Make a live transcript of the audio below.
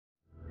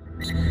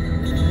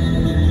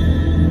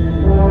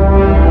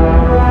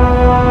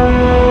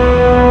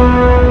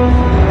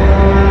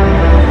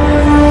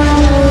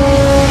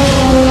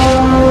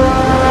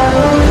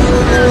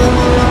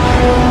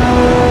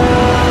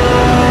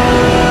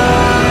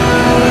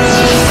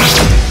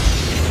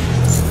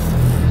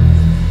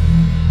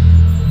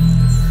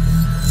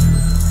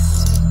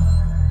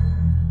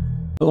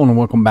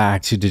everyone, and welcome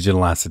back to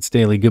Digital Assets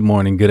Daily. Good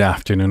morning, good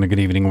afternoon, or good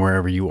evening,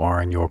 wherever you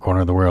are in your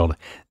corner of the world.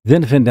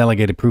 Xinfin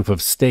delegated proof of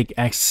stake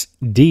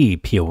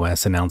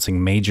XDPoS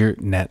announcing major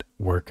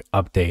network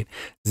update.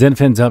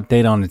 Xinfin's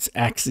update on its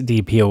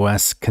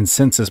XDPoS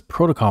consensus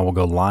protocol will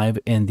go live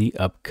in the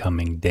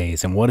upcoming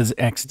days. And what is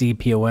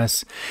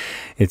XDPoS?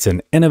 It's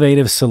an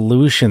innovative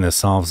solution that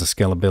solves a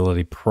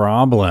scalability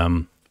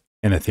problem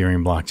in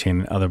Ethereum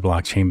blockchain and other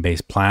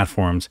blockchain-based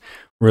platforms,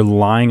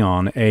 relying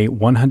on a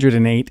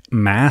 108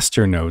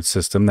 master node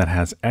system that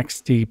has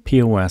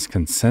XDPoS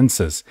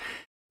consensus.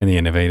 And the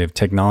innovative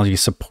technology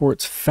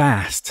supports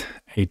fast,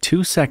 a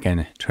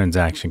 2-second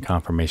transaction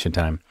confirmation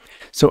time.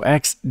 So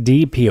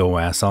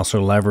XDPoS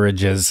also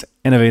leverages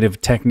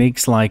innovative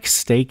techniques like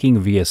staking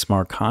via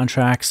smart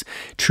contracts,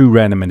 true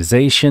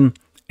randomization,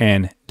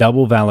 and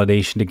double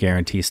validation to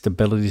guarantee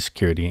stability,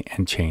 security,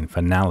 and chain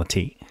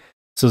finality.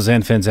 So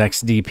Xinfin's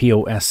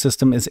XDPoS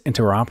system is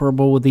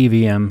interoperable with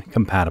EVM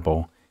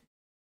compatible,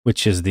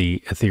 which is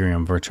the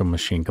Ethereum virtual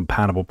machine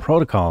compatible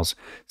protocols,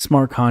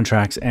 smart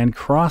contracts, and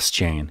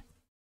cross-chain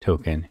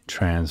token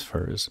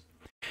transfers.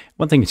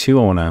 One thing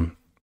too I want to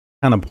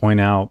kind of point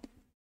out,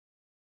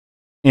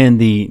 in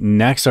the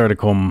next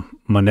article,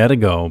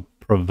 MonetaGo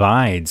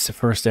provides the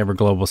first ever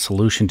global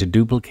solution to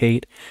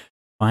duplicate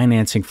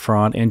financing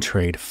fraud in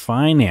trade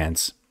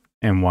finance.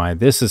 And why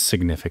this is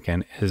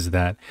significant is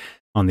that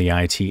on the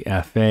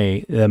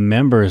ITFA, the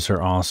members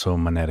are also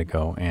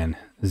MonetaGo and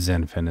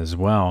Xinfin as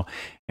well.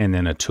 And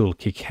then Atul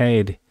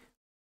Kikade,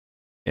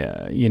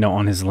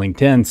 on his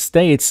LinkedIn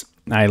states,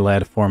 I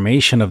led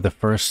formation of the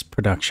first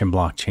production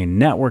blockchain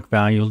network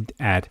valued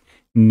at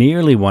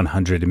nearly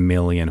 100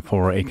 million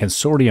for a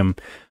consortium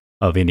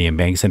of Indian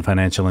banks and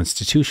financial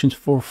institutions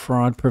for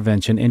fraud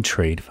prevention in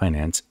trade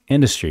finance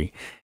industry.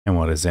 And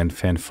what is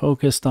Xinfin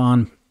focused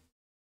on?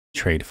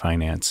 Trade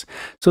finance.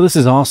 So this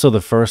is also the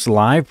first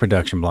live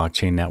production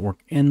blockchain network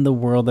in the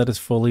world that is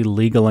fully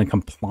legal and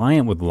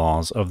compliant with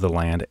laws of the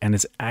land and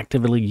is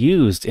actively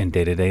used in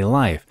day-to-day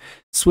life.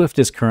 Swift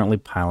is currently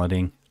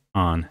piloting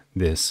on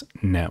this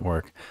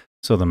network.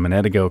 So the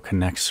MonetaGo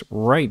connects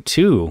right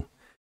to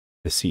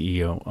the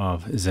CEO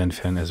of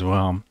Xinfin as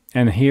well.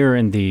 And here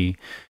in the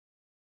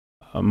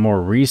more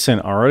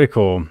recent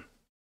article,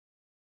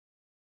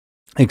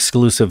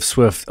 exclusive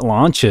Swift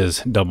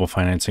launches double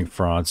financing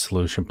fraud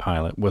solution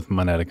pilot with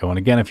MonetaGo. And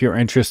again, if you're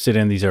interested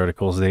in these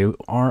articles, they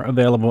are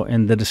available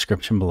in the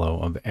description below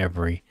of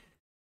every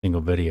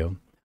single video.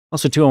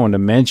 Also, too, I wanted to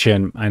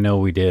mention, I know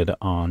we did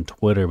on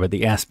Twitter, but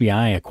the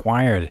SBI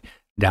acquired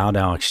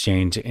DAO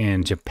exchange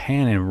in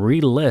Japan and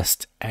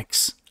relist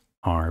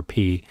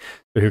XRP.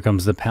 So here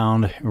comes the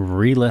pound,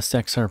 relist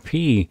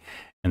XRP,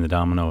 and the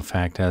domino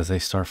effect as they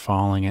start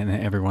falling and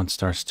everyone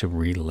starts to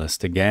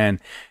relist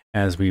again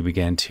as we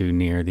begin to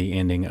near the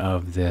ending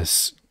of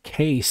this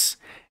case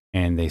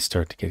and they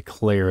start to get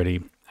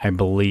clarity. I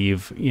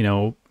believe,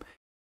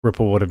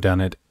 Ripple would have done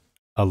it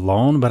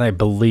alone, but I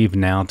believe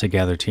now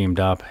together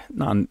teamed up,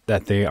 not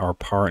that they are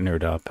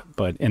partnered up,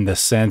 but in the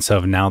sense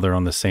of now they're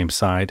on the same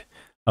side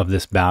of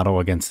this battle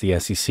against the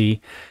SEC.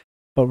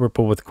 But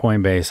Ripple with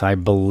Coinbase, I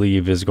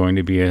believe, is going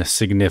to be a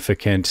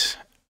significant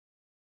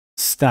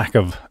stack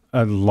of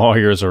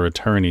lawyers or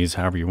attorneys,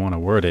 however you want to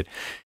word it.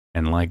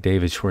 And like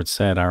David Schwartz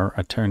said, our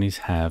attorneys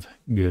have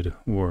good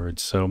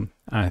words. So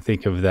I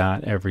think of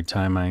that every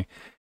time I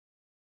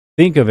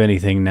think of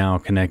anything now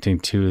connecting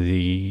to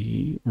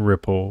the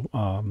Ripple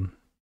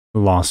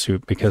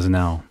lawsuit, because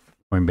now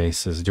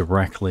Coinbase is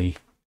directly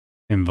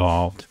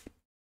involved.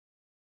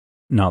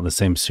 Not the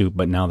same suit,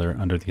 but now they're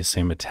under the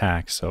same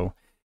attack. So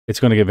it's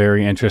going to get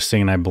very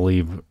interesting. And I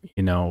believe,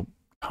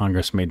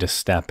 Congress may just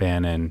step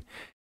in and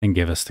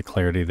give us the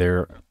clarity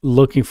they're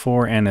looking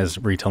for, and as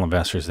retail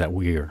investors that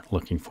we're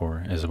looking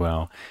for as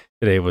well.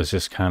 Today was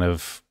just kind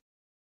of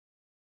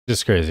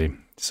just crazy.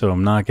 So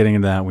I'm not getting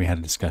into that. We had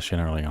a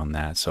discussion early on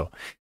that. So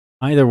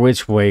either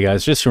which way,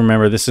 guys, just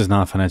remember this is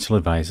not financial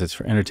advice. It's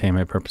for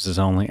entertainment purposes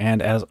only.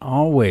 And as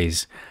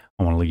always,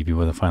 I want to leave you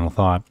with a final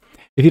thought.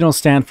 If you don't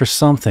stand for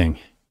something,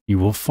 you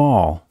will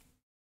fall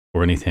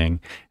for anything.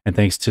 And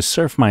thanks to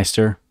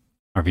Surfmeister,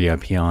 our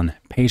VIP on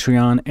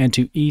Patreon, and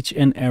to each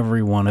and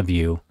every one of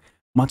you,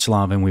 much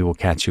love, and we will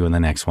catch you in the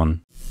next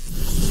one.